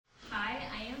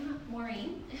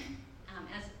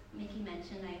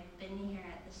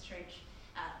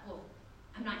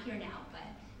I'm not here now, but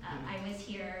I was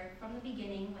here from the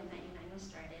beginning when 99 was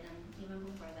started, and even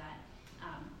before that.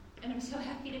 And I'm so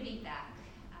happy to be back.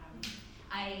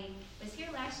 I was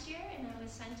here last year, and I was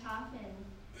sent off in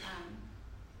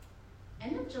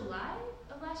end of July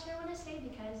of last year, I want to say,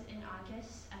 because in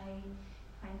August I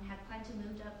had planned to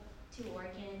move up to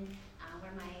Oregon,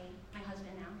 where my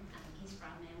husband now, he's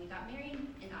from, and we got married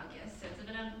in August. So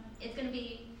it's gonna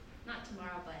be not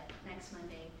tomorrow, but next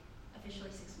Monday, officially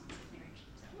 6 months of marriage.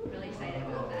 So I'm really excited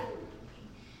about that.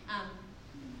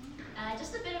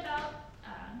 Just a bit about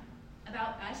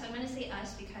us. I'm going to say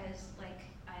us because, like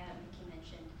Mickey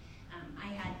mentioned, I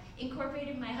had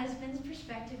incorporated my husband's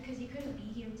perspective because he couldn't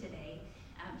be here today.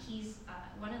 He's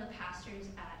one of the pastors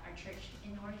at our church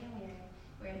in Oregon.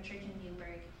 We're at a church in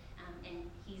Newberg, and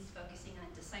he's focusing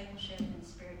on discipleship and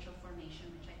spiritual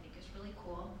formation, which I think is really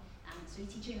cool. So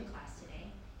he's teaching a class today,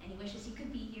 and he wishes he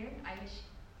could be here. I wish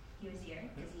he was here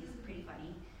because he's pretty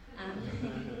funny.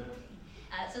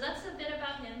 So that's a bit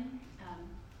about him.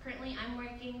 Currently, I'm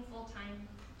working full-time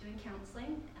doing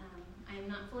counseling. I am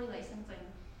not fully licensed.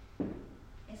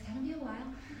 It's going to be a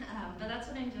while, but that's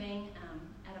what I'm doing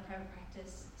at a private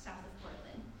practice south of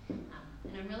Portland.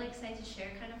 And I'm really excited to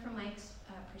share kind of from my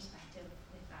perspective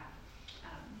with that.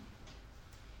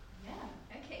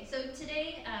 Okay. So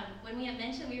today, when we had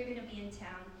mentioned we were going to be in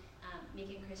town,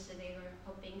 Mickey and Krista, they were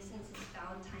hoping, since it's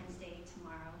Valentine's Day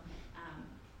tomorrow,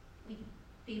 we'd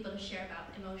be able to share about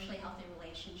emotionally healthy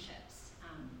relationships.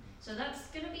 So that's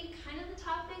going to be kind of the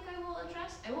topic I will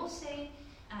address. I will say,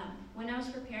 when I was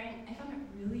preparing, I found it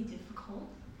really difficult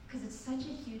because it's such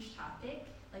a huge topic.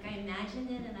 Like, I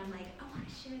imagined it, and I'm like, I want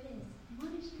to share this, I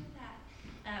want to share that.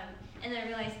 And then I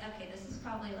realized, okay, this is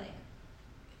probably like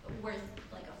worth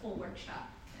like a full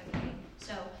workshop. Okay,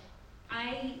 so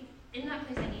in that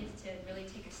place, I needed to really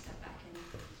take a step back and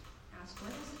ask,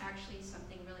 what is actually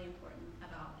something really important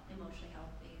about emotionally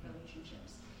healthy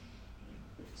relationships?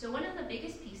 So one of the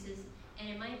biggest pieces, and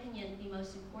in my opinion, the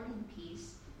most important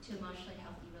piece to emotionally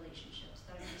healthy relationships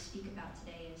that I'm going to speak about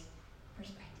today is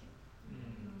perspective.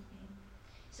 Okay.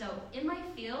 So in my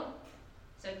field,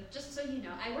 so just so you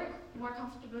know, I work more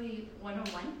comfortably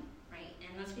one-on-one, right?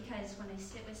 And that's because when I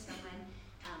sit with someone,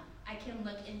 I can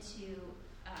look into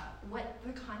what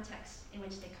the context in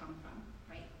which they come from,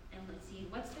 right? And let's see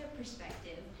what's their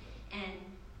perspective. And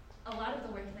a lot of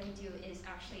the work that I do is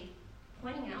actually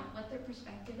pointing out what their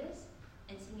perspective is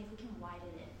and seeing if we can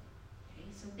widen it. Okay?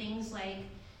 So things like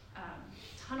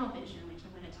tunnel vision, which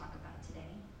I'm going to talk about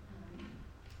today,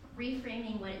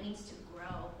 reframing what it means to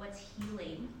grow, what's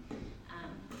healing,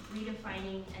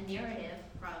 redefining a narrative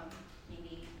from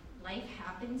maybe life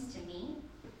happens to me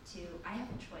to I have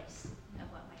a choice of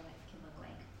what my life can look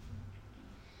like.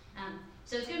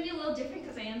 So it's going to be a little different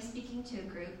because I am speaking to a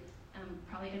group. I'm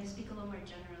probably going to speak a little more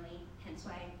generally, hence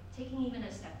why I'm taking even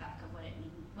a step back of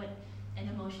what an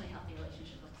emotionally healthy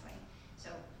relationship looks like. So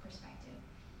perspective.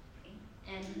 Okay?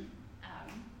 And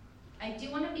I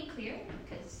do want to be clear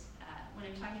because when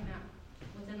I'm talking about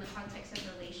within the context of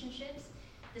relationships,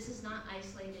 this is not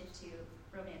isolated to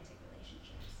romantic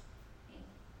relationships. Okay?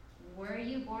 Were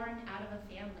you born out of a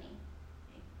family?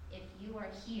 Okay? If you are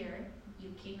here,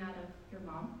 you came out of your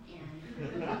mom,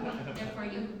 and therefore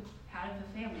you had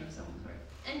a family of some sort.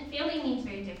 And family means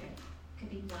very different. Could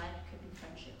be blood, could be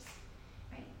friendships,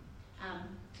 right?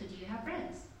 So do you have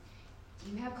friends? Do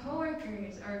you have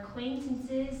coworkers or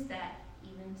acquaintances that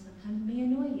even sometimes may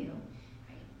annoy you?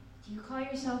 Right? Do you call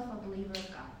yourself a believer of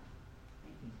God?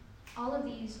 Right? All of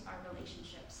these are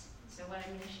relationships. So what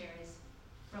I'm going to share is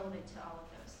relevant to all of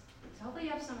those. So hopefully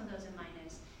you have some of those in mind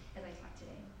as I talk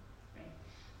today. Right?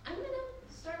 I'm going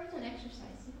to start with an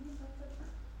exercise.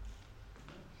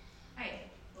 All right.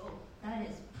 Oh, that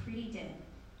is pretty dim.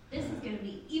 This is going to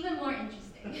be even more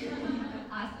interesting.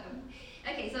 Awesome.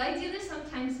 Okay, so I do this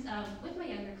sometimes with my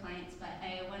younger clients, but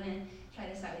I want to try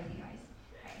this out with you guys.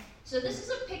 All right. So this is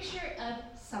a picture of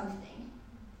something.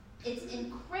 It's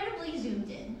incredibly zoomed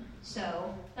in,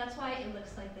 so that's why it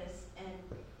looks like this, and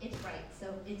it's bright,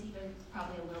 so it's even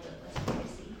probably a little bit less clear to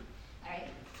see. All right.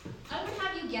 I'm going to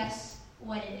have you guess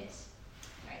what it is.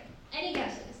 All right. Any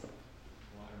guesses?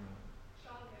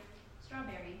 Watermelon.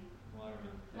 Strawberry.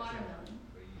 Watermelon.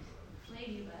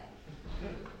 Ladybug.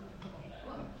 Okay,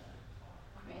 cool.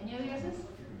 Any other guesses?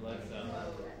 Blood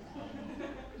cell.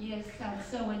 You guys sound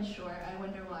so unsure. I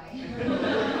wonder why.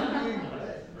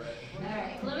 All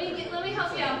right, let me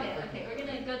help you out a bit. Okay, we're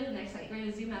gonna go to the next slide. We're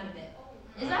gonna zoom out a bit.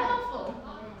 Is that helpful?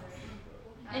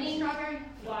 Any strawberry?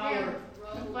 Flower.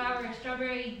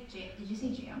 Strawberry jam. Did you say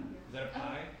jam? Is that a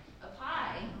pie? A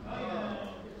pie.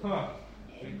 Oh. Huh.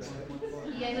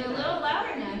 You guys are a little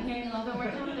louder now. I'm hearing a little bit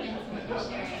more confidence in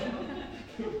what you're sharing.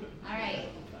 All right,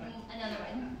 another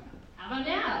one. How about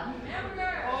now?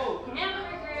 Hamburger! Oh!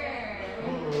 Hamburger!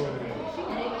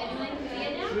 Anyone see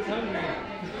it now? Who's hungry?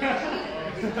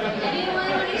 Anyone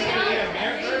want to shout?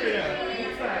 Hamburger.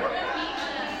 Pizza.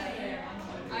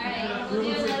 All right, we'll do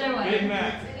another one. Big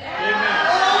Mac. Big Mac.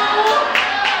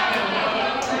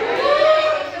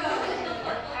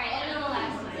 All right, and then the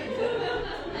last one.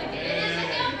 Okay, it is a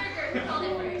hamburger. Who called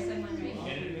it first? I'm wondering.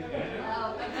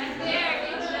 Oh, back there.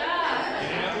 Good job.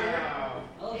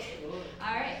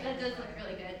 All right, that does look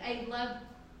really good. I love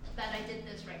that I did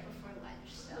this right before lunch,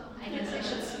 so I guess I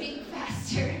should speak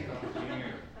faster.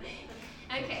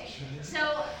 Okay,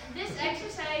 so this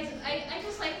exercise, I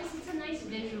just like this. It's a nice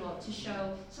visual to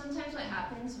show sometimes what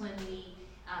happens when we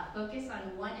focus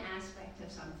on one aspect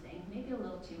of something, maybe a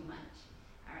little too much.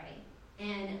 All right,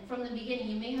 and from the beginning,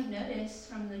 you may have noticed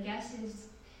from the guesses,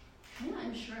 kind of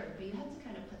unsure, but you have to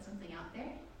kind of put something out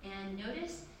there and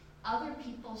notice other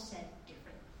people said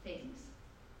different things,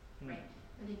 right?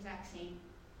 For the exact same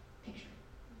picture,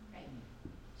 right?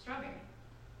 Strawberry,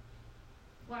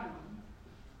 watermelon,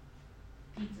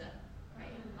 pizza,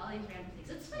 right? All these random things.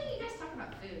 It's funny you guys talk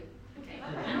about food, okay?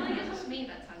 I don't think it's just me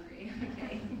that's hungry,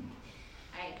 okay?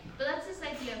 All right, but that's this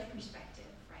idea of perspective,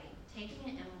 right? Taking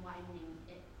it and widening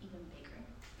it even bigger.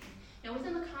 Now,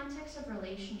 within the context of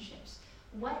relationships,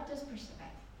 what does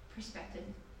perspective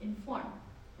inform,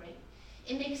 right?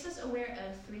 It makes us aware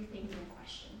of three things in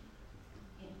question.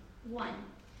 Okay. One,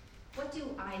 what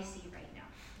do I see right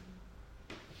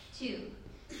now? Two,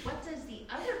 what does the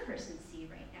other person see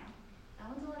right now? That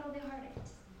one's a little bit harder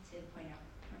to point out,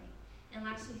 right? And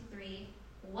lastly, three,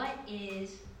 what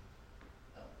is,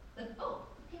 okay,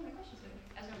 my question's good.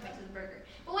 I was going back to the burger.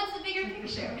 But what's the bigger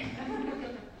picture?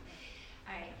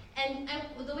 All right, and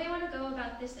the way I want to go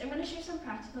about this, I'm going to share some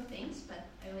practical things, but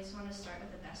I always want to start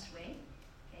with the best way,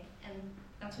 okay? And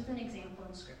that's with an example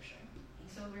in Scripture. Okay,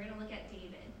 so we're going to look at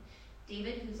David.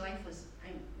 David, whose life was,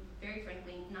 very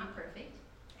frankly, not perfect,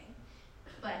 okay?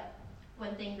 But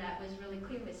one thing that was really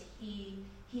clear was he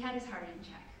had his heart in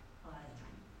check a lot of the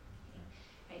time.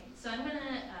 Okay? Right, so I'm going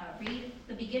to read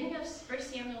the beginning of 1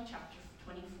 Samuel chapter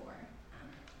 24,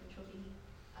 which will be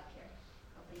up here.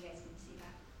 Hopefully you guys can see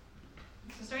that.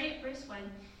 So starting at verse 1,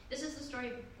 this is the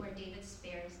story where David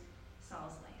spares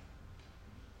Saul's life.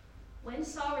 When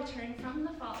Saul returned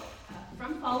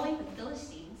from following the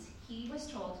Philistines, he was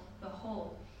told,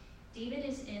 "Behold, David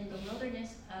is in the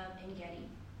wilderness of En-Gedi."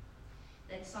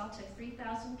 Then Saul took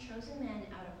 3,000 chosen men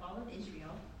out of all of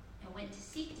Israel and went to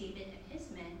seek David and his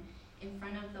men in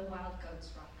front of the wild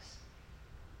goats' rocks.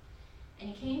 And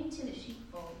he came to the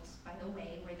sheepfolds by the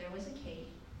way where there was a cave,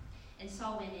 and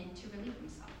Saul went in to relieve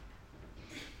himself.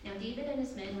 Now David and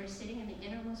his men were sitting in the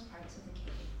innermost parts of the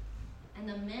cave. And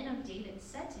the men of David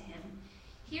said to him,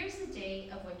 "Here's the day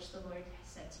of which the Lord has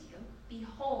said to you,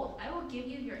 Behold, I will give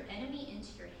you your enemy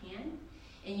into your hand,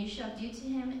 and you shall do to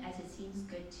him as it seems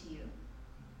good to you."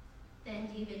 Then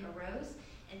David arose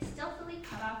and stealthily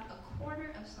cut off a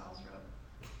corner of Saul's robe.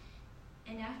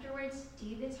 And afterwards,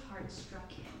 David's heart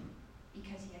struck him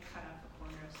because he had cut off a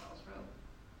corner of Saul's robe.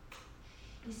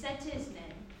 He said to his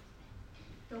men,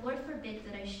 "The Lord forbid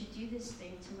that I should do this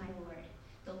thing to my Lord,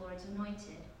 the Lord's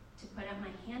anointed, to put out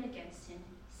my hand against him,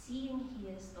 seeing he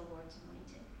is the Lord's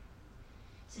anointed."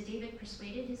 So David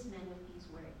persuaded his men with these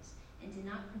words and did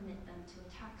not permit them to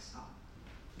attack Saul.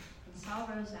 And Saul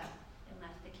rose up and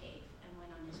left the cave and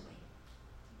went on his way.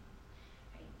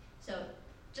 Right. So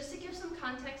just to give some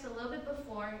context, a little bit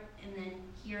before and then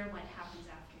here what happens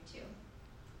after too.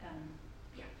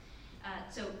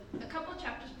 So a couple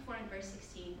chapters before in verse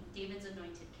 16, David's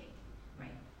anointed king.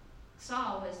 Right.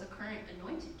 Saul was the current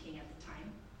anointed king at the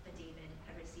time, but David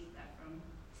had received that from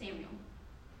Samuel.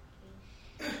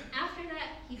 Okay. After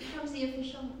that, he becomes the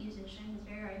official musician. He's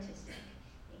very artistic.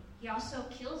 Okay. He also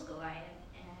kills Goliath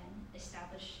and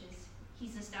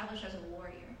he's established as a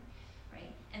warrior.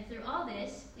 Right? And through all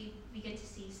this, we get to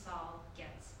see Saul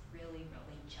gets really,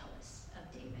 really jealous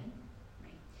of David.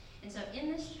 Right? And so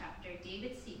in this chapter,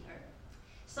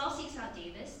 Saul seeks out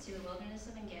David to the wilderness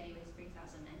of En-Gedi with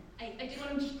 3,000 men. I do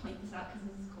want to just point this out because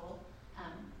this is cool.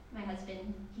 My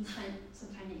husband, he spent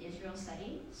some time in Israel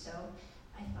studying, so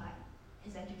I thought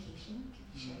his education could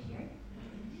be shared here.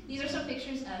 These are some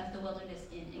pictures of the wilderness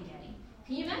in En-Gedi.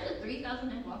 Can you imagine 3,000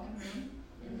 men walking around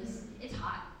in this? It's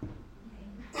hot.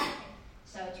 Okay.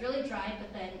 So it's really dry,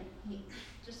 but then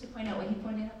just to point out what he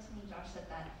pointed out to me, Josh said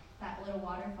that little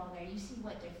waterfall there, you see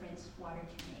what difference water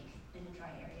can make in a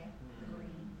dry area, the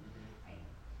green. Right?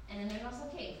 And then there's also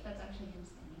a cave. That's actually him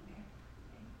standing there.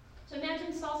 Okay. So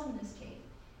imagine Saul's in this cave.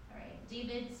 All right.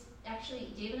 David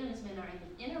and his men are in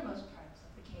the innermost parts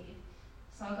of the cave.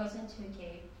 Saul goes into a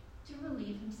cave to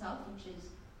relieve himself, which is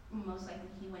most likely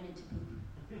he went into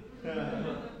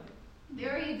poop.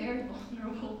 Very, very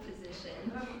vulnerable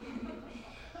position.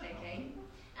 Okay?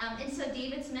 And so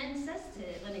David's men says to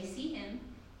when they see him,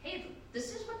 hey,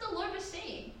 this is what the Lord was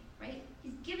saying, right?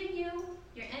 He's giving you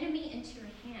your enemy into your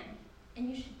hand, and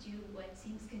you should do what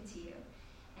seems good to you.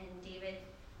 And David,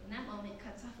 in that moment,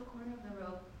 cuts off a corner of the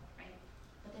robe, right?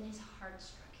 But then his heart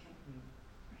struck him,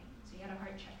 right? So he had a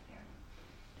heart check there.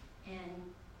 And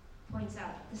points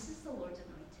out, this is the Lord's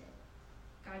anointed.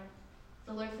 God,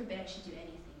 the Lord forbid I should do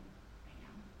anything right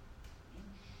now. Okay?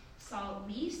 Saul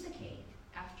leaves the cave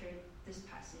after this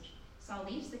passage. Saul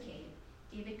leaves the cave.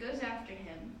 David goes after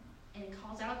him and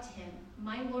calls out to him,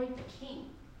 my Lord the king.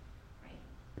 Right?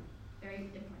 Very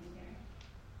important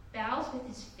there. Bows with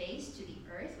his face to the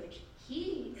earth, which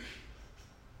he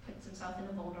puts himself in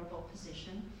a vulnerable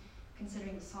position,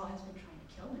 considering Saul has been trying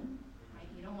to kill him. Right?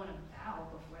 You don't want to bow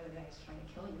before the guy's trying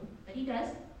to kill you, but he does.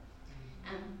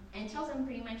 And tells him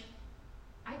pretty much,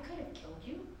 I could have killed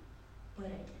you, but I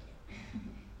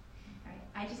didn't. Right?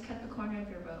 I just cut the corner of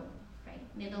your robe. Right?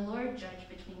 May the Lord judge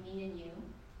between me and you.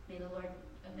 May the Lord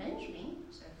avenge me.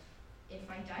 So if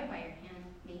I die by your hand,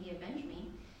 may he avenge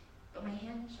me. But my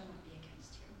hand shall not be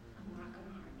against you. I'm not going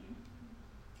to harm you.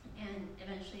 And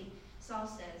eventually Saul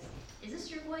says, is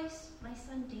this your voice, my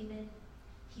son David?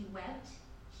 He wept.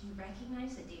 He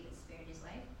recognized that David spared his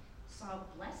life. Saul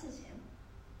blesses him,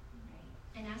 right,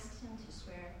 and asks him to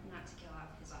swear not to kill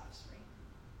off his offspring.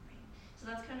 Right? So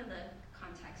that's kind of the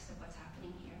context of what's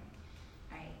happening here.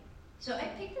 Right? So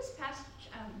I picked this passage.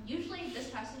 Usually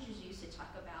this passage is used to talk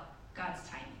about God's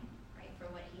timing, right, for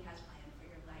what he has planned for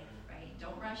your life. Right?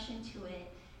 Don't rush into it.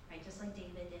 Right? Just like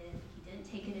David did. He didn't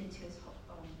take it into his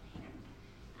own hand.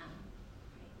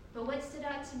 Right? But what stood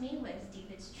out to me was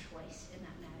David's choice in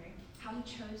that matter. How he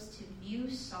chose to view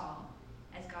Saul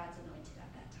as God's anointed at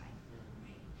that time.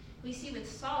 Right? We see with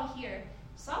Saul here,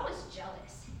 Saul was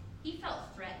jealous. He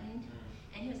felt threatened,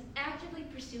 and he was actively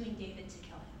pursuing David to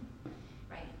kill him.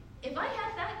 Right? If I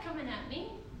had that coming at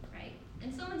me, right,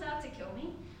 and someone's out to kill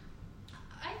me,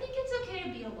 I think it's okay to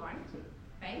be alarmed.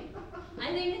 Right?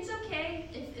 I think it's okay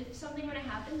if something were to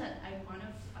happen that I want to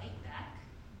fight back.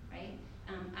 Right?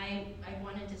 I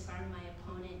want to disarm my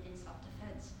opponent in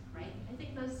self-defense. Right? I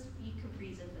think those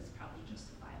reasons is probably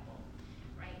justifiable,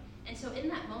 right? And so in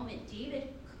that moment, David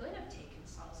could have taken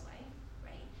Saul's life,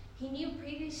 right? He knew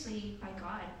previously by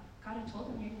God had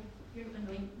told him, you're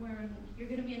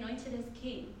going to be anointed as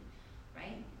king,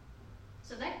 right?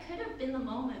 So that could have been the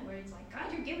moment where it's like,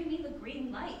 God, you're giving me the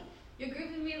green light. You're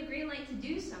giving me the green light to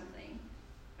do something,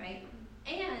 right?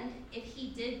 And if he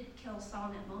did kill Saul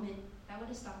in that moment, that would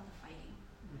have stopped the fighting.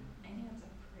 I think that's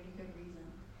a pretty good reason,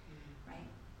 right?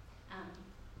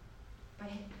 But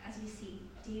as we see,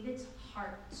 David's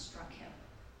heart struck him.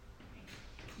 Right?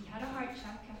 He had a heart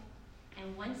check,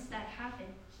 and once that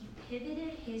happened, he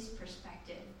pivoted his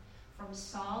perspective from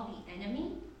Saul, the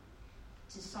enemy,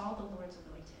 to Saul, the Lord's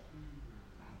anointed.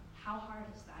 Wow. How hard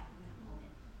is that in that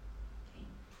moment? Okay?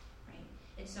 Right?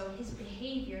 And so his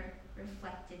behavior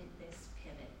reflected this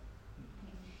pivot.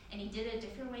 Okay? And he did it a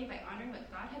different way by honoring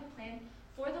what God had planned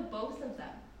for the both of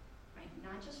them. Right?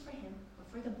 Not just for him, but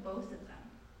for the both of them.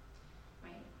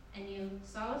 And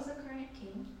Saul is the current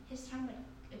king. His time would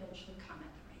eventually come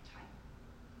at the right time.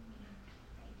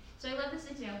 Right? So I love this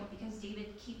example because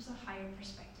David keeps a higher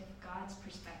perspective, God's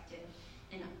perspective,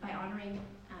 and by honoring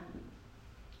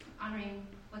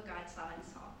what God saw in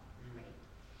Saul. Right?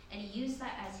 And he used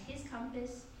that as his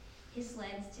compass, his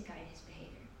lens to guide his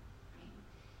behavior. Right?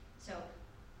 So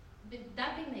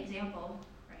that being the example,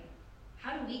 right?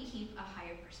 How do we keep a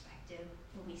higher perspective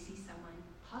when we see someone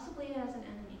possibly as an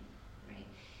enemy?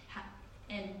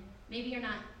 And maybe you're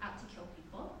not out to kill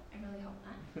people. I really hope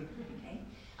not. Okay?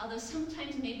 Although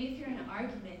sometimes maybe if you're in an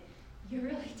argument, you're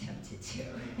really tempted to.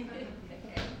 Okay?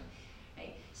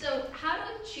 Right? So how do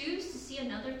we choose to see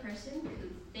another person who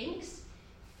thinks,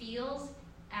 feels,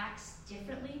 acts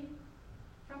differently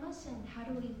from us, and how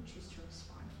do we choose to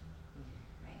respond?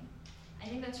 Right? I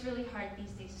think that's really hard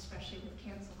these days, especially with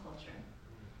cancel culture.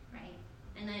 Right?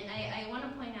 And I want to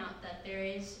point out that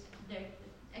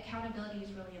accountability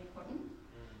is really important.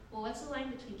 Well, what's the line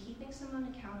between keeping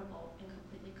someone accountable and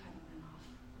completely cutting them off?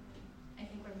 I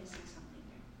think we're missing something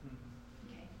there.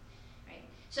 Okay, right?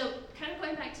 So kind of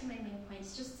going back to my main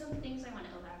points, just some things I want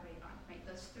to elaborate on, right?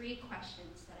 Those three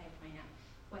questions that I point out.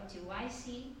 What do I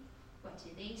see? What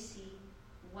do they see?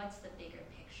 What's the bigger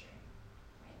picture,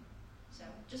 right? So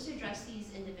just to address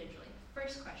these individually.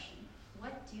 First question,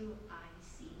 what do I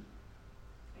see?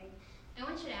 Right? I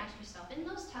want you to ask yourself, in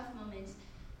those tough moments,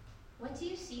 what do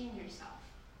you see in yourself?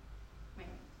 Right?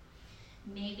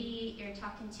 Maybe you're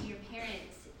talking to your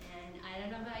parents, and I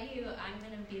don't know about you, I'm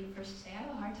going to be the first to say I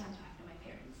have a hard time talking to my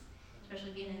parents,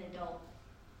 especially being an adult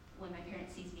when my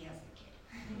parents sees me as a kid,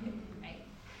 right?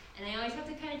 And I always have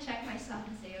to kind of check myself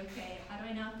and say, okay, how do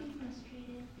I not be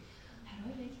frustrated? How do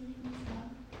I regulate myself?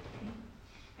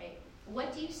 Right?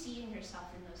 What do you see in yourself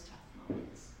in those tough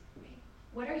moments? Right?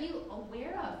 What are you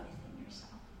aware of within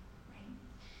yourself? Right?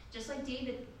 Just like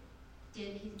David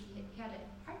did, he had a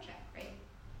heart check, right?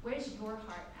 Where's your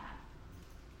heart at?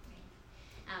 Right?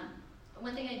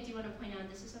 One thing I do want to point out,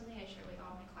 this is something I share with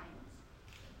all my clients.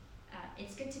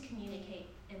 It's good to communicate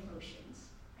emotions,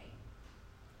 right?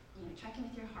 You know, check in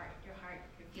with your heart, your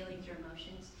feelings, your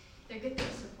emotions. They're good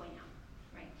things to point out,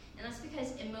 right? And that's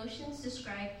because emotions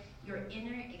describe your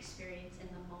inner experience in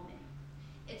the moment.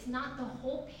 It's not the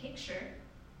whole picture,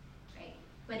 right?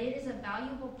 But it is a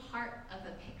valuable part of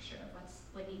a picture of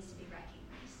what needs to be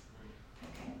recognized,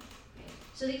 okay? Right.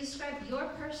 So they describe your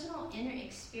personal inner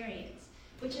experience,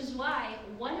 which is why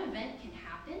one event can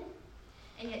happen,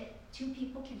 and yet two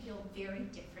people can feel very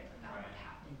different about what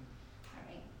happened, all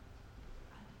right?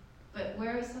 But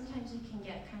where sometimes we can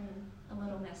get kind of a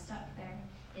little messed up there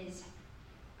is,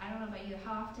 I don't know about you,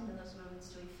 how often in those moments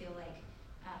do we feel like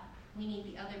we need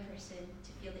the other person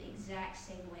to feel the exact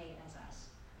same way as us,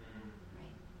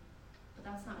 right? But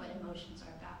that's not what emotions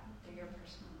are about. They're your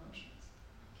personal emotions,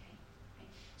 okay? Right?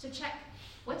 So check,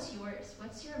 what's yours?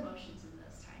 What's your emotions in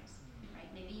those times, right?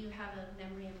 Maybe you have a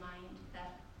memory in mind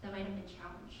that might have been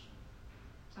challenged.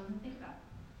 Something to think about,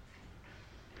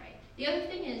 right? The other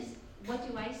thing is, what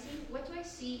do I see? What do I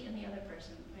see in the other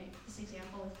person, right? This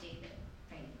example with David,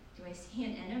 right? Do I see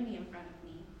an enemy in front of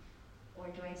me? Or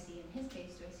do I see, in his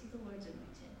case, do I see the Lord's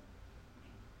anointed?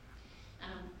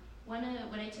 Right.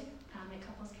 When I took my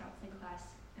couples counseling class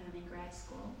in grad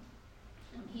school,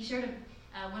 he shared,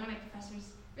 one of my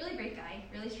professors, really great guy,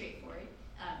 really straightforward,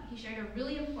 he shared a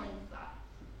really important thought.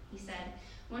 He said,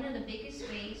 one of the biggest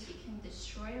ways you can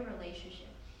destroy a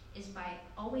relationship is by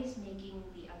always making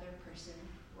the other person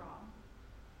wrong.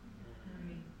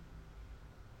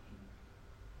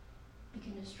 You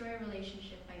can destroy a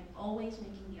relationship by always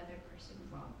making the other person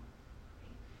wrong.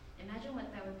 Right? Imagine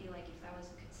what that would be like if that was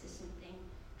a consistent thing,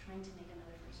 trying to make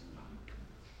another person wrong.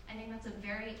 I think that's a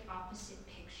very opposite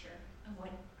picture of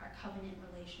what our covenant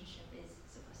relationship is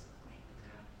supposed to look like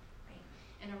with God. Right?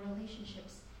 And our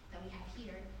relationships that we have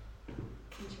here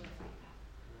need to reflect that.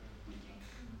 Okay.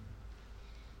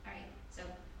 All right. So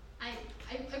I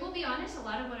will be honest, a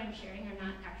lot of what I'm sharing are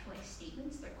not actual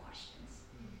statements, they're questions.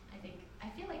 I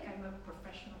feel like I'm a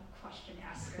professional question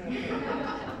asker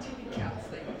doing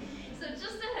counseling. So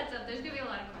just a heads up, there's going to be a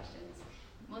lot of questions,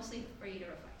 mostly for you to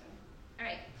reflect on. All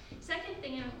right,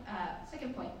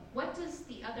 second point, what does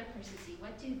the other person see?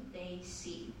 What do they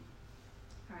see?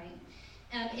 All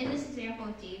right, in this example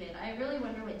of David, I really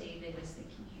wonder what David was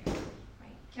thinking here.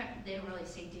 Right, they don't really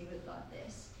say David thought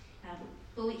this,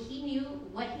 but he knew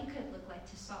what he could look like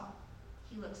to Saul.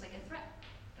 He looks like a threat.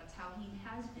 That's how he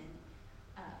has been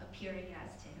appearing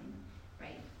as to him,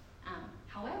 right?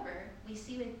 However, we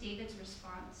see with David's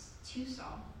response to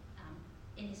Saul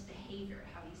in his behavior,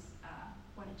 how he's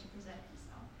wanted to present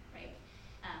himself, right?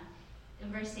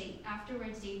 In verse 8,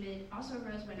 afterwards David also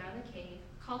arose, went out of the cave,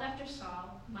 called after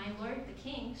Saul, my lord the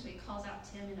king, so he calls out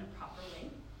to him in a proper way,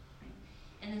 right?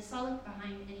 And then Saul looked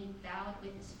behind and he bowed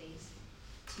with his face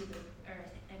to the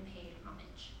earth and paid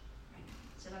homage, right?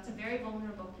 So that's a very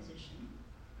vulnerable position.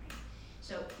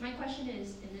 So my question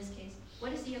is, in this case,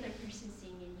 what is the other person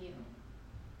seeing in you?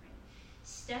 Right?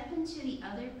 Step into the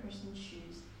other person's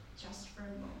shoes just for a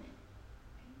moment.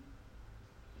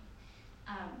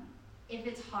 Right? If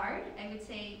it's hard, I would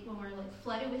say when we're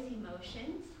flooded with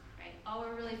emotions, right? All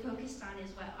we're really focused on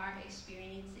is what our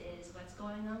experience is, what's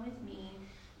going on with me.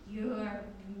 You are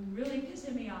really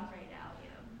pissing me off right now, you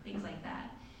know, things like that.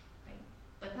 Right?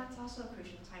 But that's also a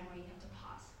crucial time where you have to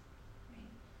pause.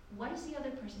 What is the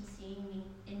other person seeing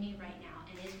in me right now?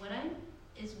 And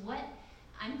is what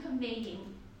I'm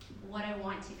conveying what I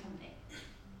want to convey?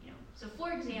 You know. So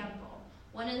for example,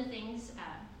 one of the things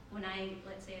when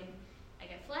let's say I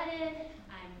get flooded,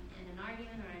 I'm in an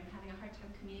argument, or I'm having a hard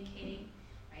time communicating,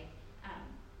 right?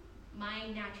 My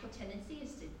natural tendency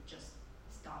is to just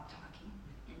stop talking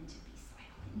and to be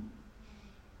silent,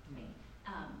 right?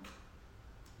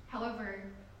 However,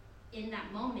 in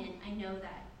that moment, I know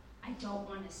that I don't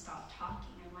want to stop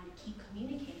talking. I want to keep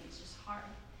communicating. It's just hard.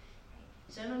 Right?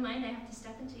 So in my mind, I have to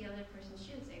step into the other person's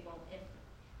shoes and say, well,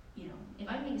 if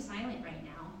I'm being silent right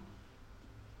now,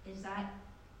 is that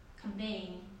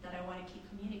conveying that I want to keep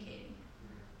communicating?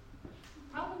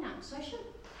 Probably not. So I should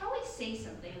probably say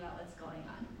something about what's going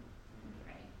on.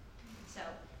 Right? So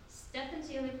Step into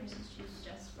the other person's shoes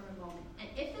just for a moment. And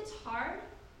if it's hard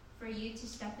for you to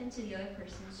step into the other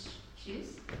person's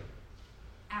shoes,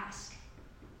 ask.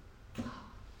 Okay.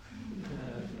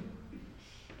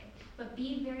 But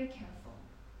be very careful.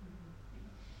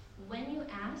 When you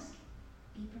ask,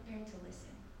 be prepared to listen.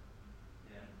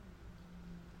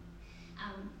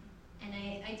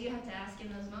 And I do have to ask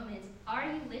in those moments, are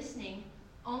you listening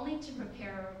only to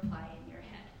prepare a reply in your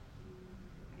head?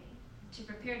 Right? To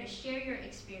prepare to share your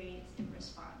experience in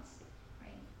response.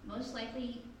 Right? Most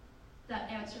likely, that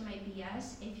answer might be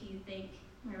yes if you think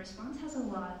my response has a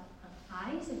lot of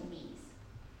I's and me's.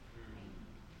 Right?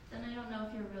 Then I don't know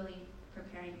if you're really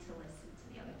preparing to listen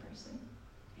to the other person.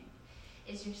 Right?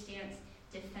 Is your stance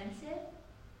defensive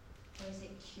or is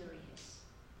it curious?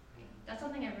 Right? That's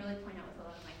something I really point out with a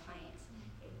lot of my clients.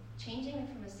 Changing it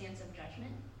from a stance of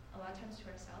judgment, a lot of times to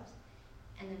ourselves,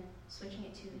 and then switching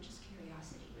it to just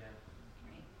curiosity. Yeah.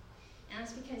 Right? And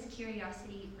that's because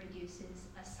curiosity reduces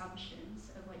assumptions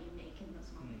of what you make in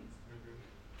those moments. Mm-hmm.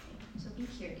 Okay? So be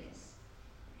curious.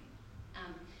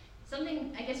 Right? Something,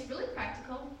 I guess, really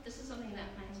practical. This is something that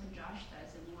my husband Josh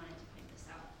does, and he wanted to point this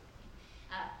out.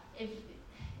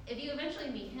 If you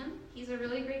eventually meet him, he's a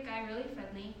really great guy, really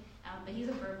friendly, but he's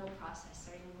a verbal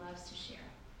processor and he loves to share.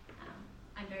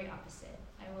 I'm very opposite.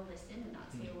 I will listen and not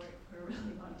say a word for a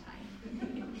really long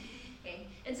time. Okay.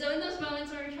 And so in those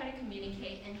moments where we try to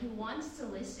communicate and he wants to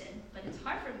listen, but it's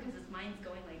hard for him because his mind's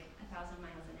going like 1,000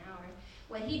 miles an hour,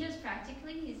 what he does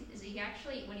practically is he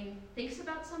actually, when he thinks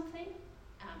about something,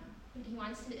 he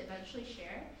wants to eventually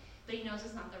share, but he knows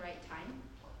it's not the right time,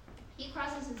 he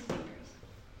crosses his fingers.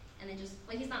 And then just,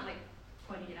 like, he's not like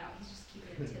pointing it out, he's just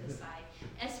keeping it to the side.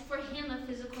 As for him, a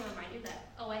physical reminder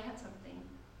that, oh, I had something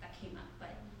that came up,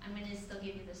 but I'm going to still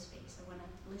give you the space. I want to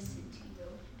listen to you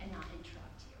and not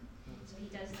interrupt you. So he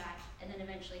does that, and then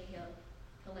eventually he'll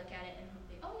look at it and he'll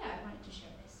be, oh yeah, I wanted to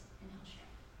share this, and he'll share.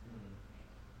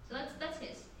 So that's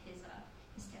his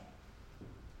tip.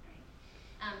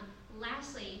 All right.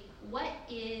 Lastly, what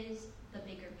is the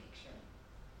bigger picture?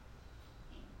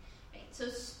 Right. So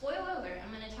spoiler alert, I'm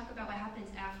going to talk about what happens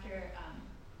after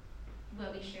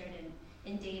what we shared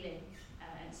in David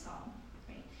and Saul.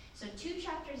 So 2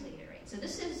 chapters later, right? So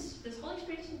this whole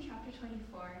experience in chapter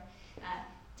 24.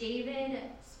 David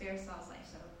spares Saul's life.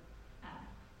 So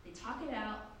they talk it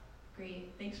out.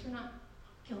 Great. Thanks for not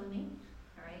killing me.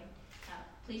 All right.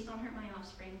 Please don't hurt my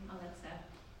offspring. All that stuff.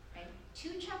 Right.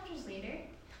 2 chapters later,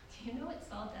 do you know what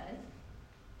Saul does?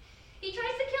 He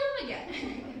tries to kill him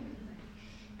again.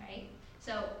 Right.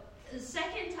 So the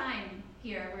second time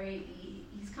here, where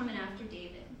he's coming after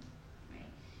David. Right.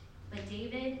 But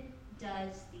David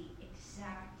does the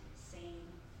exact same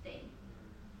thing.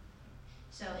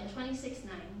 So in 26:9,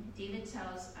 David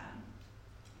tells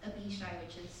Abishai,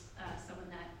 which is someone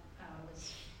that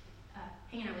was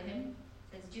hanging out with him,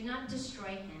 says, "Do not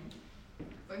destroy him,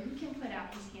 for who can put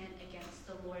out his hand against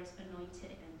the Lord's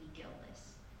anointed and be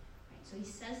guiltless?" Right? So he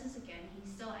says this again.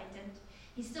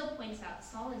 He still points out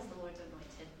Saul is the Lord's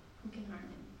anointed. Who can harm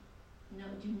him? No,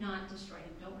 do not destroy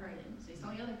him. Don't hurt him. So he's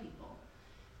telling other people.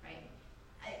 Right?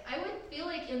 I would feel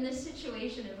like in this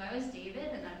situation, if I was David,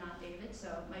 and I'm not David,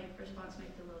 so my response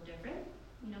might be a little different.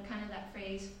 You know, kind of that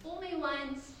phrase, fool me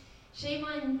once, shame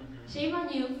on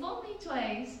you, fool me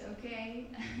twice, okay?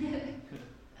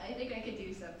 I think I could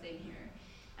do something here.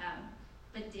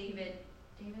 But David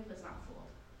was not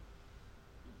fooled.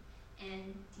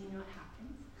 And do you know what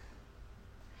happens?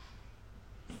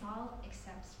 Saul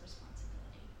accepts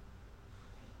responsibility.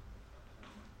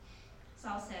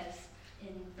 Saul says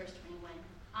in verse 21,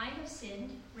 "I have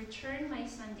sinned, return my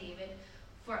son David,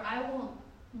 for I will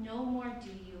no more do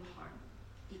you harm,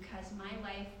 because my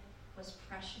life was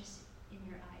precious in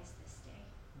your eyes this day."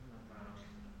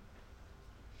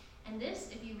 And this,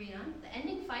 if you read on, the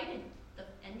ending fighting,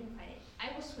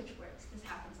 I will switch words, this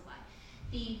happens a lot.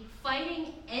 The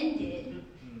fighting ended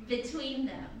between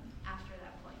them after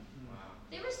that point. Wow.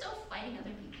 They were still fighting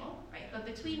other people, right? But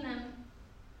between them,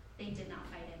 they did not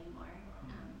fight anymore.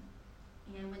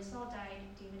 And when Saul died,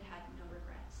 David had no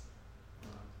regrets.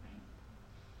 Right?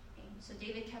 Okay, so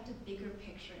David kept a bigger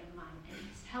picture in mind, and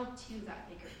he's held to that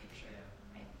bigger picture.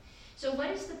 Right? So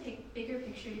what is the bigger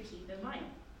picture to keep in mind?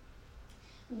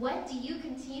 What do you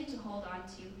continue to hold on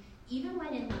to, even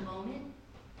when in the moment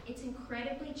it's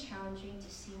incredibly challenging to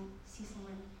see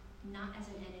someone not as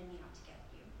an enemy out to get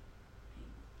you?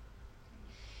 Right?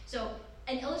 So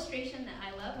an illustration that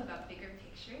I love about bigger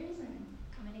pictures and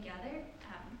coming together.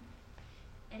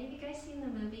 Any of you guys seen the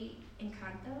movie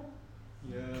Encanto?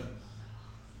 Yes.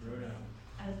 Bruno.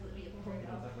 I was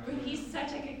Bruno. He's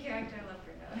such a good character. I love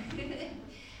Bruno.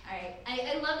 All right.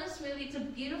 I love this movie it's a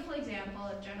beautiful example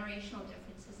of generational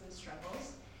differences and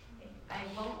struggles. I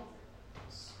won't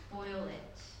spoil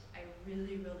it. I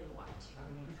really, really want to,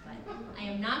 but I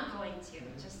am not going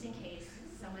to, just in case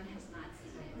someone has not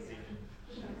seen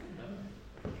it.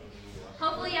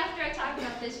 Hopefully after I talk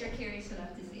about this, you're curious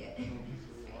enough to see it.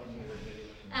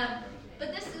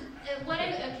 But this is,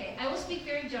 I will speak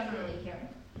very generally here.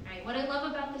 Right? What I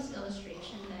love about this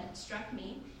illustration that struck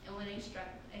me, and when I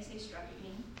say struck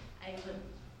me, I would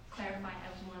clarify I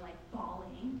was more like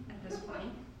bawling at this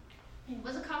point. It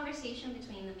was a conversation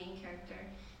between the main character,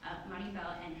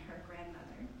 Maribel, and her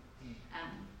grandmother.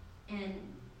 And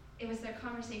it was their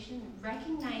conversation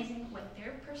recognizing what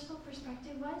their personal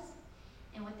perspective was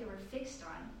and what they were fixed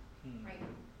on, right?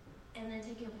 And then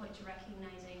taking a point to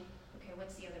recognizing, okay,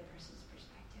 what's the other person's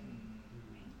perspective?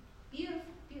 Right?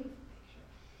 Beautiful, beautiful picture,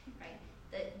 right?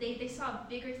 They saw a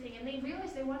bigger thing, and they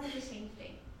realized they wanted the same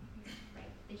thing, right?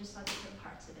 They just saw different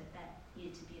parts of it that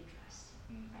needed to be addressed,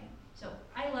 right? So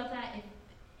I love that.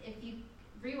 If you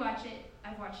rewatch it,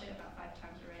 I've watched it about 5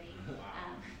 times already.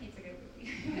 It's a good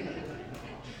movie.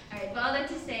 All right, but all that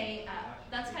to say,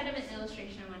 that's kind of an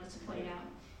illustration I wanted to point out,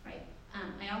 right?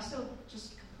 I also,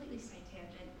 just completely side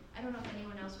tangent, I don't know if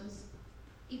anyone else was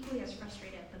equally as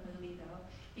frustrated at the movie though,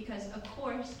 because of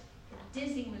course,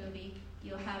 Disney movie,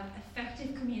 you'll have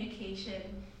effective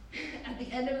communication at the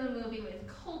end of the movie with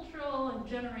cultural and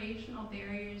generational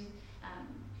barriers,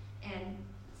 and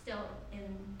still in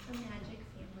the Magic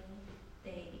family,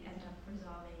 they end up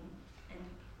resolving, and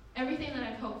everything that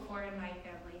I've hoped for in my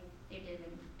family, they did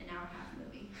in an hour-and-a-half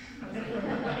movie.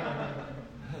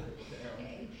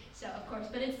 Okay, so of course,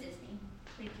 but it's Disney.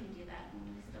 They can do that, and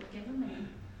we still give them money.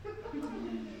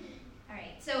 All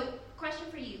right, so question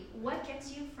for you. What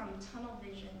gets you from tunnel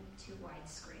vision to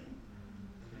widescreen?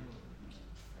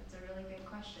 That's a really good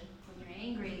question. When you're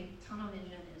angry, tunnel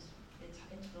vision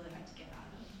it's really hard to get out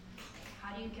of.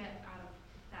 How do you get out of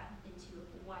that into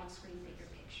a widescreen, bigger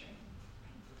picture?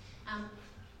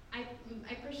 I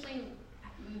personally,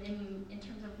 in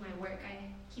terms of my work, I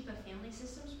keep a family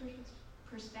systems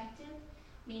perspective,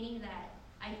 meaning that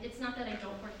it's not that I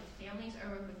don't work with families or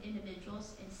work with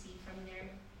individuals and see from their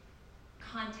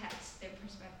context, their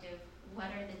perspective, what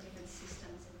are the different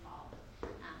systems involved.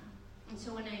 And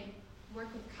so when I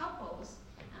work with couples,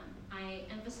 I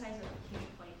emphasize a huge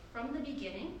point from the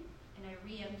beginning, and I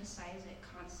re-emphasize it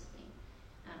constantly.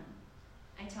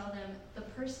 I tell them the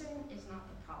person is not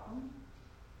the problem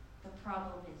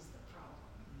is the problem.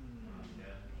 Yeah.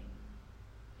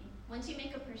 Once you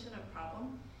make a person a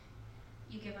problem,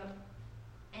 you give up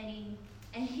and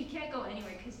you can't go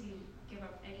anywhere because you give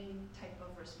up any type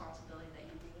of responsibility that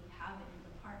you may have in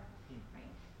the part,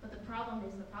 right? But the problem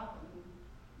is the problem.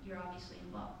 You're obviously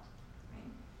involved,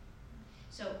 right?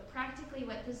 So practically,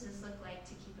 what does this look like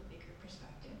to keep a bigger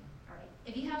perspective? All right.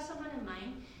 If you have someone in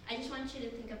mind, I just want you to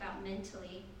think about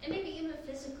mentally and maybe even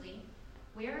physically,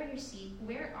 where are you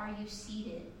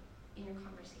seated in your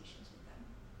conversations with them?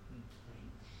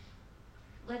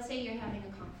 Right? Let's say you're having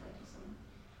a conflict with someone.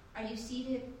 Are you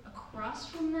seated across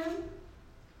from them,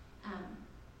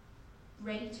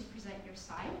 ready to present your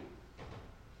side?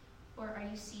 Or are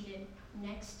you seated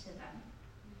next to them,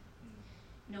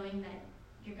 knowing that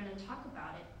you're going to talk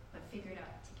about it, but figure it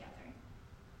out together?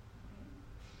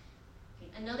 Okay.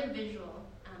 Another visual,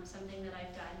 something that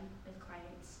I've done with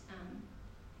clients,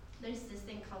 there's this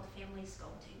thing called family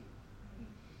sculpting.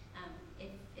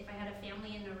 If I had a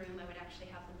family in the room, I would actually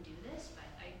have them do this, but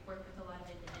I work with a lot of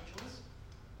individuals.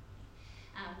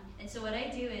 And so what I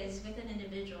do is, with an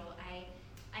individual, I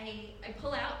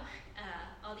pull out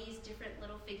all these different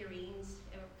little figurines.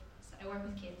 I work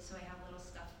with kids, so I have little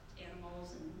stuffed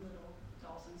animals and little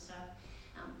dolls and stuff.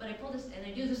 But I pull this, and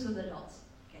I do this with adults,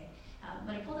 okay?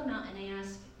 But I pull them out and I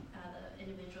ask the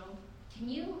individual, can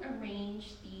you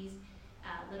arrange these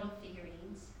little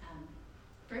figurines?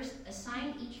 First,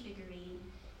 assign each figurine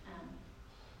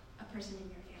a person in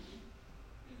your family,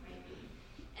 right?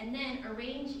 And then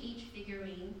arrange each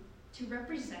figurine to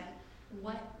represent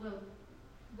what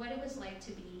it was like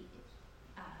to be,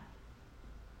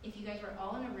 if you guys were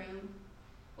all in a room,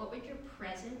 what would your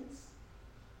presence,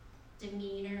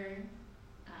 demeanor,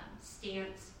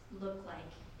 stance look like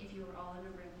if you were all in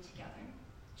a room together?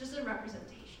 Just a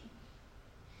representation.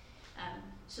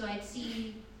 So I'd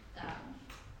see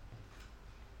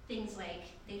things like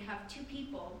they'd have 2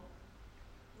 people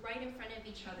right in front of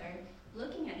each other,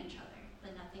 looking at each other,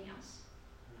 but nothing else.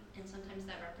 And sometimes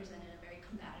that represented a very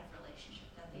combative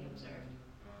relationship that they observed,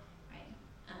 right?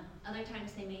 Other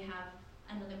times they may have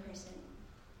another person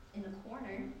in the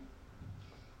corner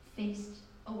faced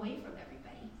away from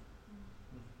everybody.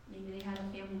 Maybe they had a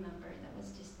family member that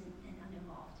was distant and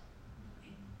uninvolved,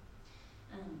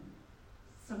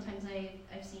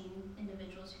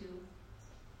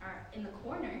 in the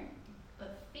corner,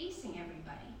 but facing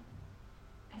everybody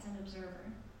as an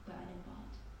observer, but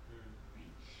uninvolved.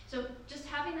 Right? So just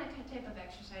having that type of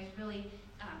exercise really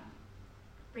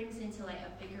brings into like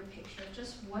a bigger picture of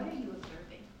just what are you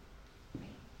observing,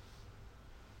 right?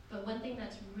 But one thing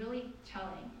that's really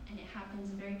telling, and it happens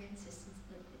very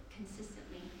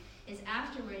consistently, is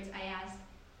afterwards I ask,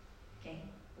 okay,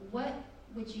 what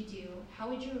would you do? How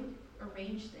would you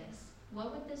arrange this?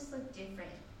 What would this look different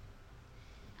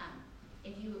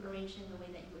if you arranged it in the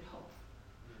way that you would hope?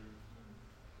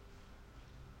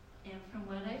 And from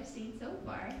what I've seen so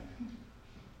far,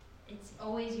 it's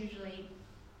always usually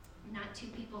not two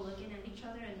people looking at each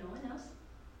other and no one else.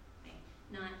 Right?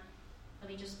 Not, let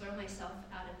me just throw myself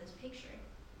out of this picture.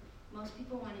 Most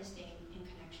people want to stay in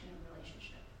connection and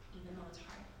relationship, even though it's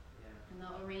hard. Yeah. And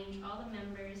they'll arrange all the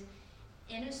members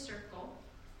in a circle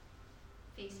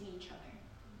facing each other.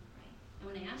 Right? And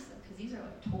when I ask them, because these are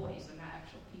like toys, they're not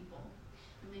actual people,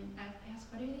 and then I ask,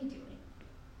 what are they doing?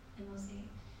 And they'll say,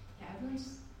 yeah,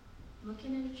 everyone's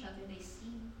looking at each other, they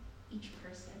see each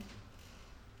person,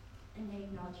 and they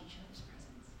acknowledge each other's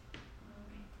presence.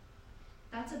 Right?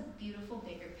 That's a beautiful,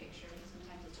 bigger picture, and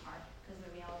sometimes it's hard because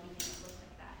the reality doesn't look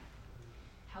like that.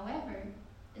 However,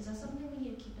 is that something we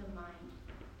need to keep in mind?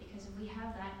 Because if we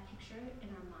have that picture in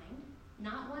our mind,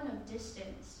 not one of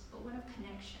distance, but one of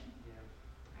connection,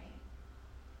 right?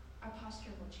 Our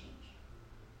posture will change,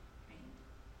 right?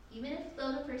 Even if the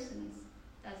other person's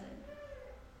doesn't,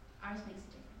 ours makes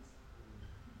a difference,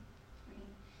 right?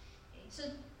 Okay, so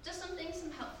just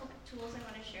some helpful tools I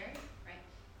want to share, right?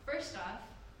 First off,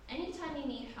 anytime you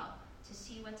need help to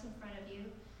see what's in front of you,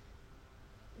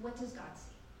 what does God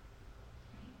see?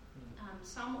 Right?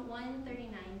 Psalm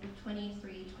 139,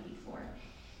 23, 24.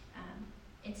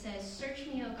 It says, search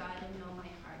me, O God, and know my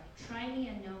heart. Try me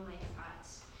and know my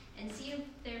thoughts. And see if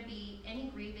there be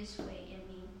any grievous way in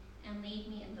me, and lead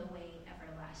me in the way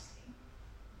everlasting.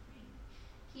 Right?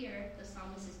 Here, the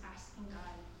psalmist is asking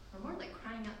God, or more like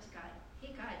crying out to God,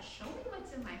 hey God, show me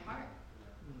what's in my heart.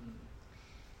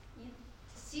 Yeah.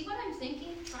 See what I'm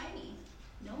thinking? Try me.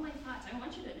 Know my thoughts. I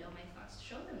want you to know my thoughts.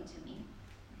 Show them to me.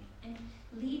 Right? And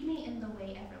lead me in the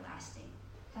way everlasting.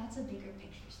 That's a bigger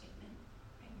picture statement.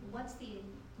 Right? What's the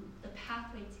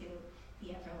pathway to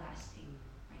the everlasting?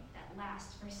 Right? That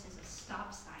last versus a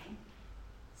stop sign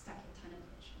stuck in tunnel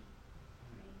vision.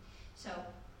 Right? So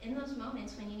in those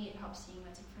moments when you need help seeing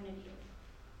what's in front of you,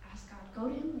 ask God. Go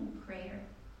to Him in prayer.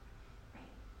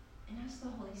 And ask the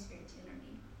Holy Spirit to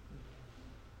intervene.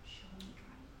 Show me,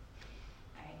 God.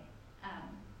 All right.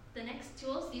 The next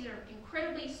tools, these are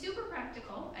incredibly super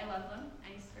practical. I love them.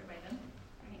 I swear by them.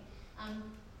 All right.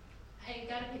 I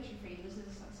got a picture for you. This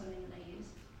is something that I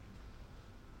use.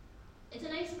 It's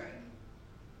an iceberg.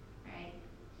 All right.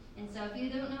 And so if you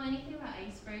don't know anything about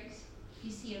icebergs,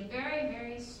 you see a very,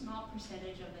 very small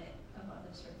percentage of it above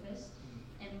the surface,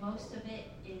 and most of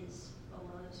it is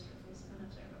below the surface,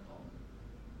 unobservable.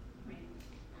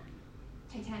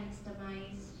 Titanic's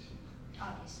demise,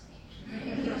 obviously. I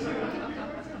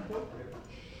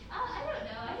don't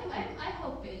know. I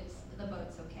hope the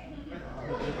boat's okay.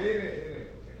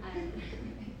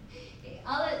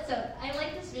 So I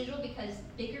like this visual because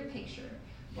bigger picture.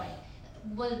 Like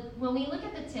when we look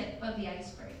at the tip of the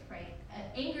iceberg, right?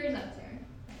 Anger is up there,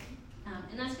 right?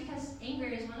 And that's because anger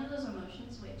is one of those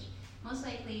emotions which most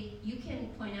likely you can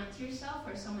point out to yourself,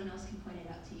 or someone else can point it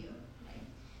out to you. Right?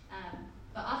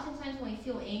 But oftentimes when we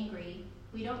feel angry,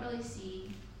 we don't really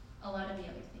see a lot of the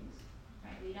other things,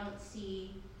 right? We don't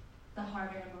see the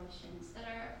harder emotions that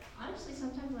are honestly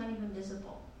sometimes not even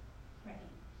visible, right?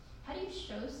 How do you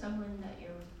show someone that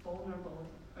you're vulnerable,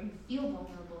 or you feel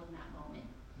vulnerable in that moment,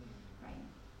 right?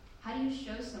 How do you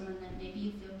show someone that maybe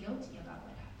you feel guilty about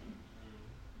what happened?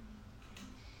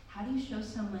 How do you show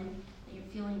someone that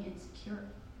you're feeling insecure?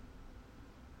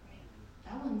 Right?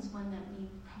 That one's one that we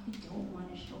probably don't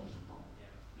want to show people.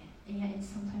 And yet it's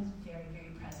sometimes very,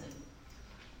 very present.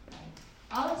 Right?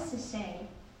 All this to say,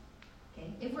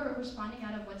 okay, if we're responding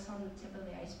out of what's on the tip of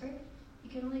the iceberg, you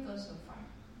can only go so far.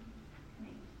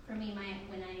 Right? For me,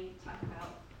 when I talk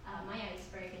about my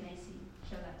iceberg and I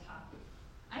show that top,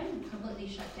 I'm completely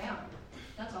shut down.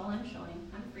 That's all I'm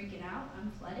showing. I'm freaking out,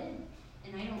 I'm flooded,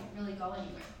 and I don't really go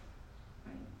anywhere.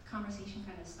 Right? Conversation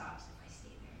kind of stops if I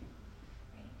stay there.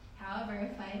 Right? However,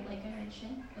 if I, like I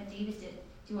mentioned, what David did,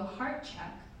 do a heart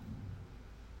check,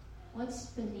 what's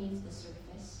beneath the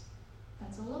surface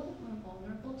that's a little bit more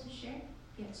vulnerable to share,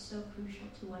 yet so crucial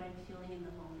to what I'm feeling in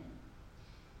the moment.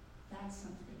 That's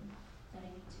something that I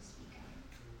need to speak out.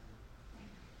 Right?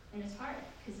 And it's hard,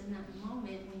 because in that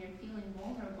moment, when you're feeling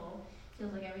vulnerable,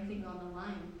 feels like everything's on the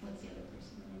line. What's the other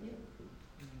person going to do?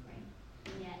 Right?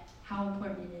 And yet, how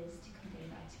important it is to convey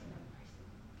that to another person.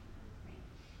 Right?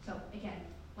 So again,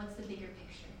 what's the bigger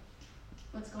picture?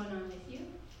 What's going on with you?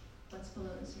 What's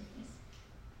below the surface?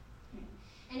 Right?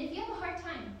 And if you have a hard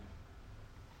time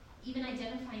even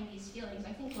identifying these feelings,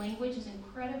 I think language is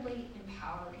incredibly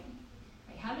empowering.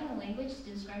 Right? Having a language to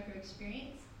describe your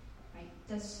experience, right,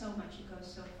 does so much. It goes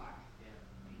so far.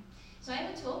 Right? So I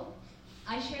have a tool.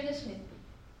 I share this with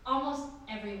almost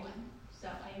everyone. So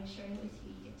I am sharing it with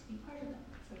you. You get to be part of that.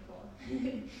 It's so cool.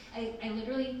 I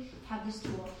literally have this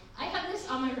tool. I have this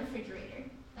on my refrigerator.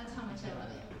 That's how much I love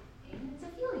it. And it's a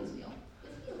feelings wheel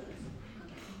with feelings.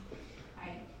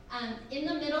 Okay. All right. In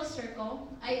the middle circle,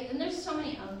 and there's so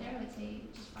many out there. I would say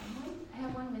just find one. I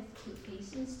have one with cute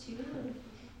faces too,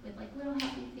 with like little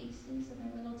happy faces, and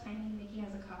they're little tiny. Mickey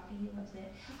has a coffee. He loves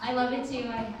it. I love it too.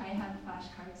 I have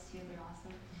flashcards too. They're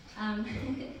awesome.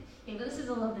 Okay, but this is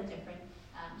a little bit different.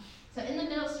 So in the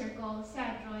middle circle,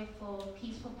 sad, joyful,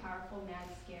 peaceful, powerful, mad,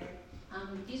 scared.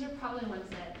 These are probably ones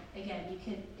that, again, you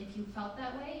could, if you felt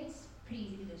that way, it's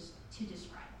pretty easy to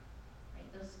describe. Right?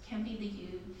 Those can be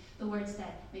the words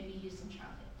that maybe you used in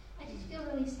childhood. I just feel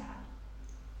really sad.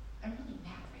 I'm really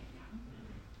mad right now.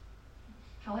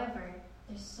 However,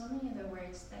 there's so many other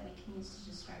words that we can use to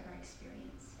describe our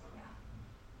experience.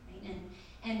 Yeah. Right?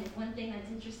 And one thing that's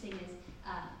interesting is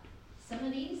some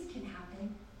of these can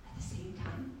happen at the same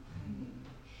time.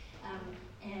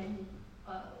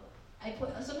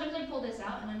 Sometimes I pull this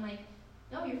out and I'm like,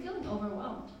 no, you're feeling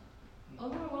overwhelmed.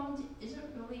 Overwhelmed isn't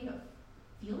really a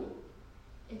feeling.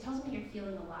 It tells me you're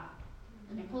feeling a lot.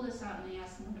 And I pull this out and I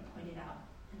ask someone to point it out.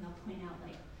 And they'll point out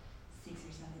like 6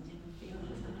 or 7 different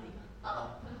feelings. And I'm like, oh,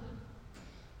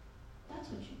 that's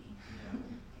what you mean.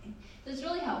 Okay. So it's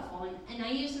really helpful. And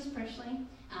I use this personally.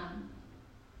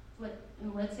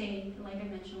 Let's say, like I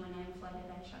mentioned, when I'm flooded,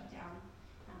 I shut down.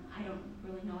 I don't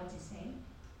really know what to say.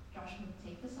 Josh will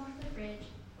take this off the fridge,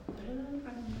 put it in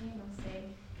front of me, and he'll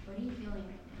say, what are you feeling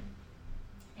right now?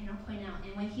 And I'll point out.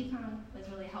 And what he found was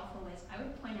really helpful was I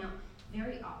would point out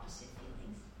very opposite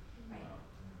feelings. Right?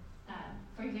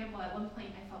 For example, at one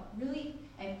point I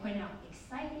pointed out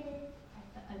excited,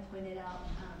 I pointed out,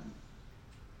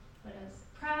 what else?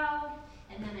 Proud,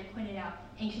 and then I pointed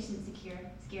out anxious, insecure,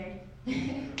 scared,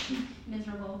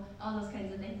 miserable, all those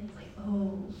kinds of things. It's like,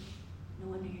 oh, no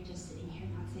wonder you're just sitting here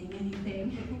not saying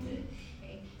anything.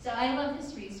 Okay. So I love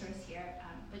this resource here,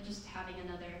 but just having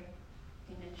another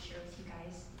thing to share with you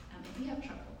guys if you have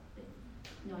trouble with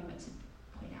knowing what to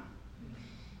point out.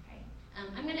 Okay.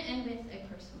 I'm going to end with a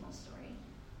personal story.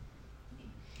 Okay.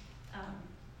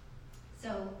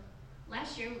 So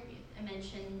last year, I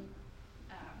mentioned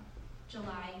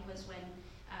July was when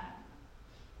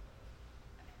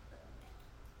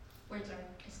words are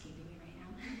escaping me right now.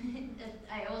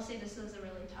 I will say this was a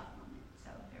really tough moment,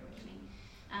 so bear with me.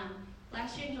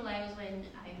 Last year in July was when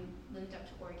I moved up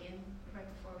to Oregon, right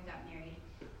before we got married.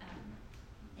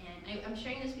 And I'm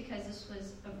sharing this because this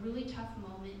was a really tough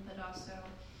moment, but also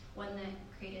one that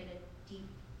created a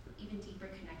even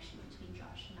deeper connection between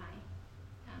Josh and I.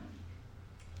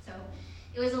 So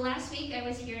it was the last week I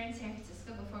was here in San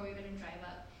Francisco before we were going to drive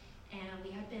up, and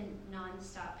we had been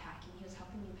non-stop packing. He was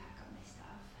helping me pack up my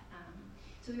stuff.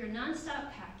 So we were non-stop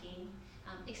packing,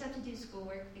 except to do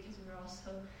schoolwork because we were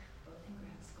also both in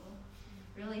grad school.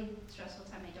 Really stressful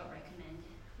time. I don't recommend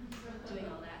doing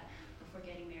all that before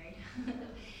getting married.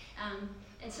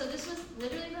 And so this was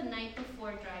literally the night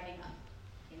before driving up.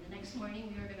 And the next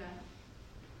morning we were going to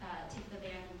take the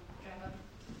van and drive up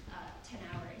 10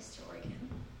 hours to Oregon.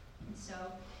 And so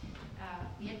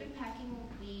we had been packing.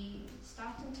 We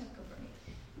stopped and took a break.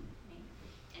 Right?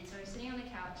 And so I was sitting on the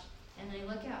couch, and I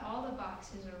look at all the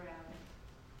boxes around,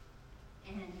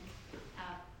 and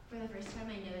for the first time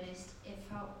I noticed it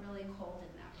felt really cold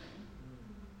in that room.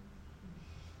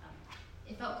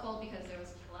 It felt cold because there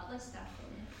was a lot less stuff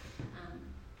in it,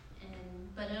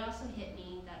 but it also hit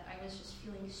me that I was just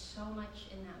feeling so much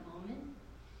in that moment,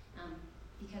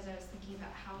 because I was thinking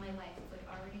about how my life would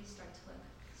already start to look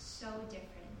so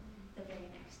different the very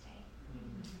next day.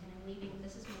 And I'm leaving,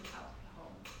 this is my childhood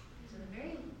home. So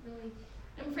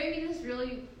I'm framing this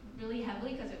really, really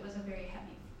heavily because it was a very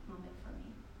heavy moment for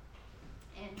me.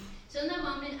 And so in that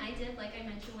moment, I did, like I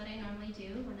mentioned, what I normally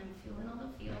do when I'm feeling all the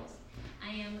feels.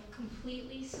 I am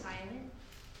completely silent,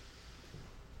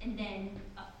 and then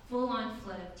a full-on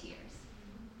flood of tears.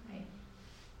 Right?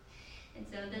 And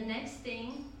so the next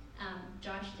thing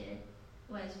Josh did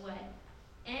was what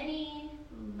any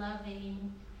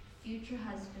loving future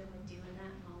husband would do in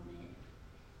that moment.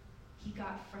 He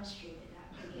got frustrated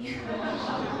at me.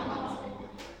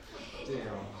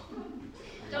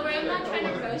 Don't worry, I'm not trying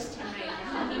to roast him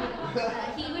right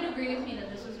now. He would agree with me that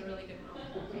this was a really good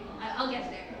moment.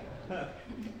 All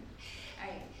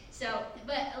right. So,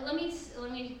 but let me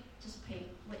just paint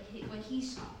what he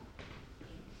saw.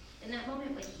 Okay. In that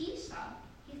moment, what he saw,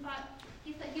 he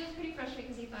was pretty frustrated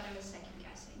because he thought I was second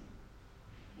guessing.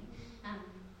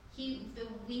 Okay.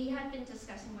 We had been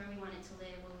discussing where we wanted to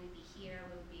live. Would we be here?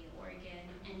 Would we be in Oregon?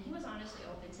 And he was honestly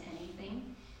open to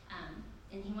anything.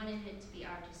 And he wanted it to be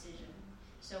our decision.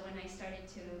 So when I started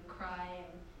to cry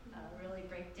and really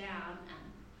break down,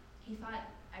 he thought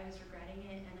I was regretting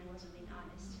it and I wasn't being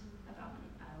honest about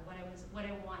what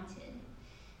I wanted.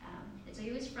 And so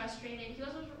he was frustrated. He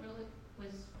was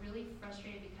really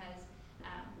frustrated because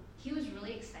he was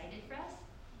really excited for us,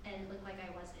 and it looked like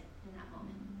I wasn't in that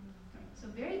moment. Right.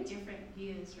 So very different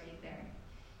views right there.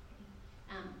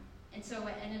 And so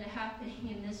what ended up happening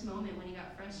in this moment when he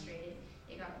got frustrated,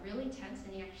 it got really tense,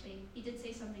 and he did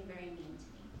say something very mean to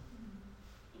me.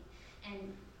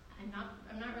 And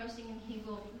I'm not roasting him. He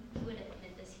would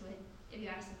admit this. If you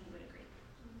asked him, he would agree.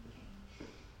 Okay.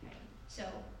 Right. So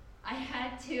I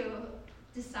had to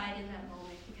decide in that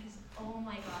moment because, oh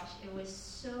my gosh, it was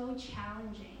so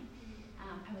challenging.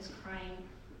 I was crying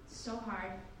so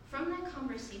hard from that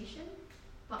conversation,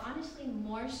 but honestly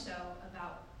more so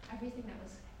about everything that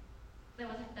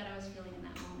I was feeling in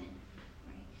that moment.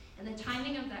 Right. And the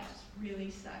timing of that just really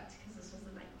sucked because this was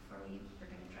the night before we were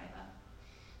going to drive up.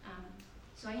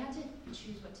 So I had to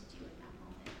choose what to do in that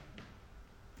moment.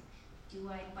 Do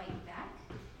I fight back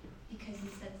because he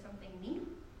said something mean?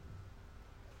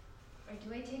 Or do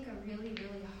I take a really,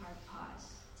 really hard pause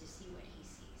to see what he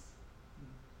sees?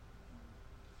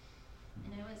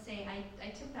 And I would say I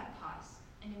took that pause,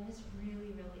 and it was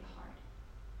really, really hard.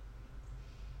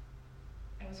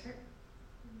 I was hurt.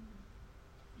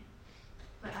 Yeah.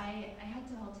 But I had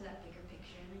to hold to that bigger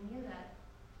picture, and I knew that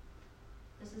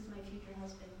this is my future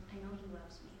husband. I know he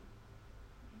loves me.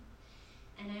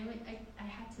 And I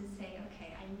had to say,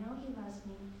 okay, I know he loves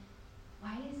me.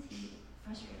 Why is he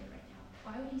frustrated right now?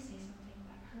 Why would he say something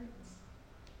that hurts?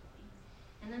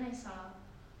 And then I saw,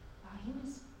 wow, he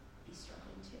must be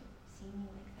struggling too, seeing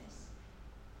me like this.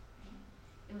 Right?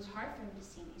 It was hard for him to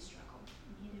see me struggle,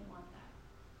 and he didn't want that.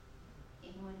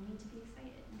 He wanted me to be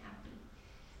excited and happy.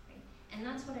 Right? And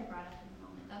that's what I brought up in the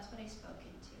moment. That's what I spoke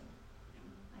into.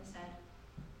 I said,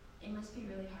 it must be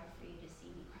really hard for you to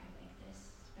see me cry like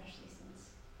this, especially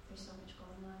since there's so much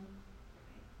going on.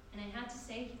 Right? And I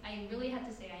really had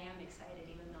to say I am excited,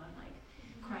 even though I'm like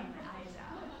crying my eyes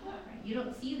out. Right? You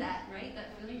don't see that, right?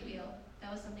 That feeling feel.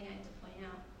 That was something I had to point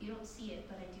out. You don't see it,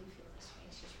 but I do feel this way.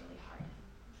 It's just really hard.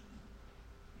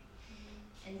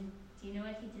 Right? And do you know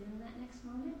what he did in that next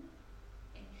moment?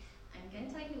 Okay. I'm going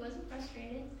to tell you he wasn't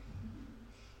frustrated.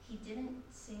 He didn't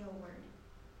say a word.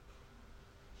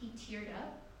 He teared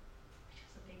up, which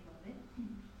was a big moment,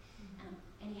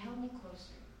 and he held me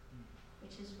closer,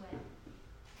 which is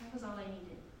that was all I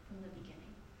needed from the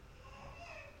beginning.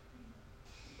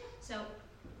 So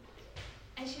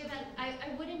I share that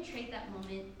I wouldn't trade that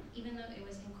moment, even though it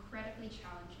was incredibly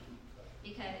challenging,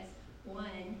 because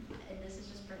one, and this is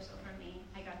just personal for me,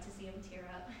 I got to see him tear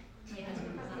up. My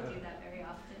husband does not do that very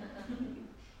often.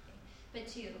 But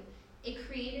two, it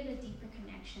created a deeper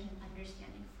connection and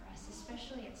understanding for us,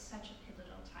 especially at such a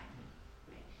pivotal time.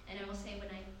 Right? And I will say,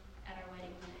 at our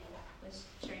wedding, when I was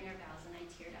sharing our vows and I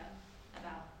teared up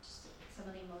about just some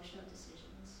of the emotional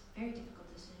decisions, very difficult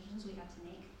decisions we had to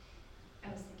make, I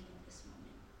was thinking of this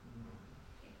moment.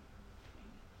 Okay.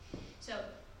 So,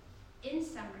 in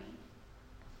summary,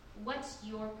 what's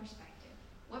your perspective?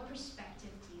 What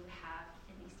perspective do you have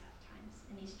in these tough times,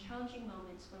 in these challenging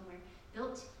moments when we're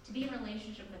built to be in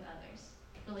relationship with others,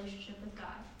 relationship with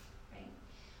God, right?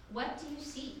 What do you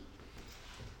see?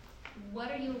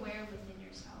 What are you aware of within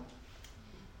yourself?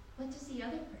 What does the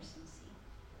other person see?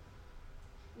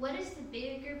 What is the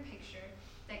bigger picture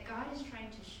that God is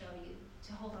trying to show you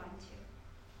to hold on to?